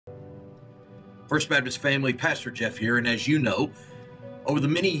First Baptist family, Pastor Jeff here, and as you know, over the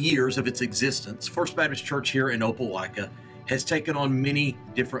many years of its existence, First Baptist Church here in Opelika has taken on many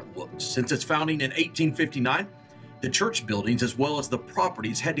different looks. Since its founding in 1859, the church buildings as well as the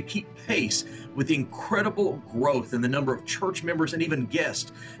properties had to keep pace with the incredible growth in the number of church members and even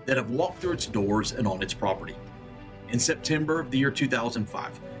guests that have walked through its doors and on its property. In September of the year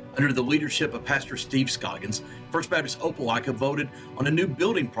 2005, under the leadership of Pastor Steve Scoggins, First Baptist Opelika voted on a new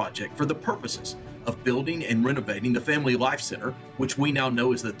building project for the purposes of building and renovating the Family Life Center, which we now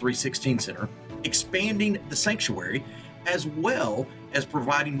know as the 316 Center, expanding the sanctuary, as well as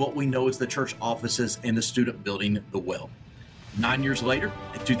providing what we know as the church offices and the student building, the Well. 9 years later,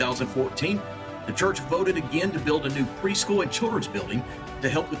 in 2014, the church voted again to build a new preschool and children's building to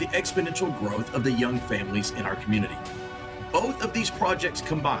help with the exponential growth of the young families in our community. Both of these projects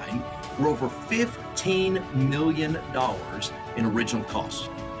combined were over $15 million in original costs.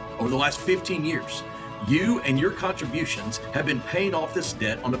 Over the last 15 years, you and your contributions have been paying off this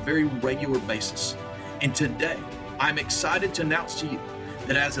debt on a very regular basis. And today, I'm excited to announce to you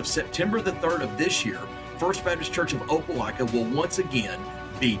that as of September the 3rd of this year, First Baptist Church of Opelika will once again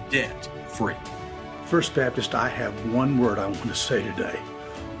be debt-free. First Baptist, I have one word I want to say today.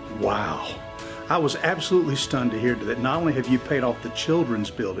 Wow. I was absolutely stunned to hear that not only have you paid off the children's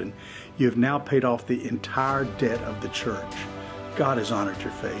building, you have now paid off the entire debt of the church. God has honored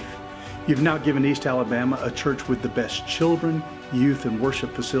your faith. You've now given East Alabama a church with the best children, youth, and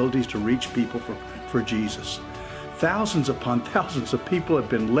worship facilities to reach people for Jesus. Thousands upon thousands of people have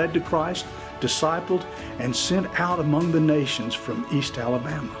been led to Christ, discipled, and sent out among the nations from East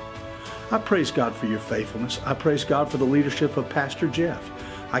Alabama. I praise God for your faithfulness. I praise God for the leadership of Pastor Jeff.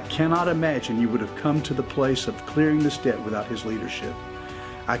 I cannot imagine you would have come to the place of clearing this debt without his leadership.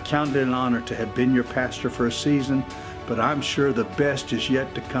 I count it an honor to have been your pastor for a season, but I'm sure the best is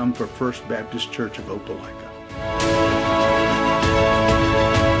yet to come for First Baptist Church of Opelika.